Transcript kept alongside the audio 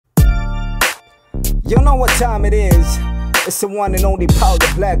You know what time it is. It's the one and only Paul, the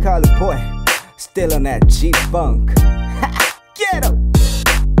black collar boy. Still on that G-Funk. Ghetto.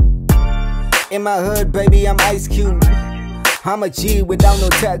 In my hood, baby, I'm Ice Cube. I'm a G without no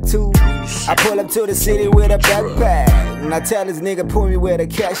tattoo. I pull up to the city with a backpack, and I tell this nigga, pull me where the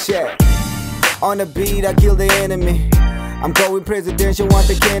cash at. On the beat, I kill the enemy. I'm going presidential, want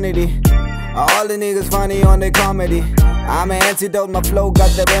the Kennedy. All the niggas funny on their comedy. I'm an antidote, my flow got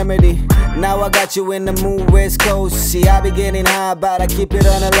the remedy. Now I got you in the mood, West Coast. See, I be getting high, but I keep it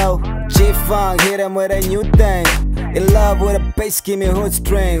on the low. G-Funk, hit him with a new thing. In love with a bass, give me hood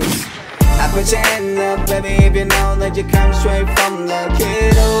strings. I put your hand up, baby, if you know that you come straight from the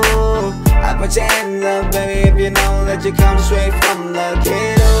ghetto. I put your hand up, baby, if you know that you come straight from the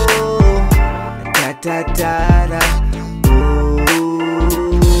ghetto. Da da da da.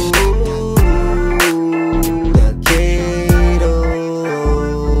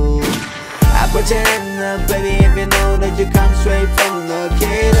 Put your hand up, baby, if you know that you come straight from the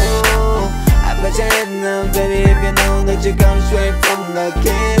ghetto. I put your hand up, baby, if you know that you come straight from the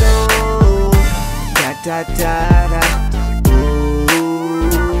ghetto. Da da da da. Ooh,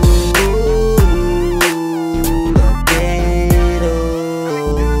 the ghetto.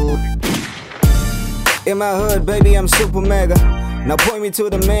 In my hood, baby, I'm super mega. Now point me to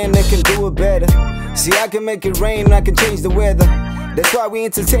the man that can do it better. See, I can make it rain, I can change the weather. That's why we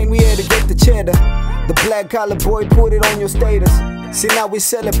entertain, we here to get the cheddar. The black collar boy, put it on your status. See, now we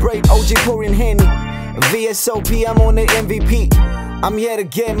celebrate, OG pouring Henny. VSOP, I'm on the MVP. I'm here to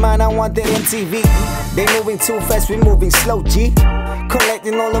get mine, I want that MTV. They moving too fast, we moving slow, G.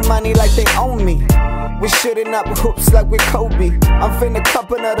 Collecting all the money like they own me. We shooting up hoops like we're Kobe. I'm finna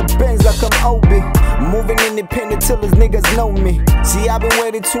cup another Benz like I'm Obi. Moving independent till these niggas know me. See, I've been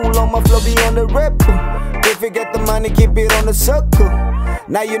waiting too long, my flow be on the rep. If you get the money, keep it on the circle.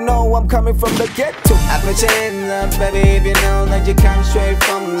 Now you know I'm coming from the ghetto. I put your hand up, baby, if you know that you come straight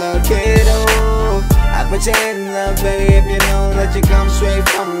from the ghetto. I put your hand up, baby, if you know that you come straight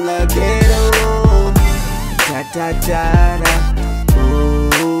from the ghetto. Da da da da. Ooh,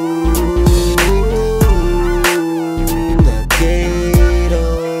 the ghetto.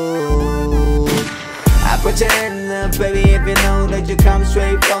 I put your hand up, baby, if you know that you come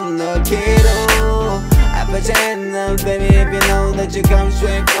straight from the ghetto. I put your hand up, baby, if you know that you come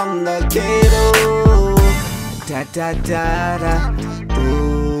straight from the ghetto. Da da da da.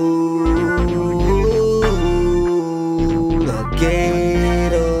 Ooh, the ghetto.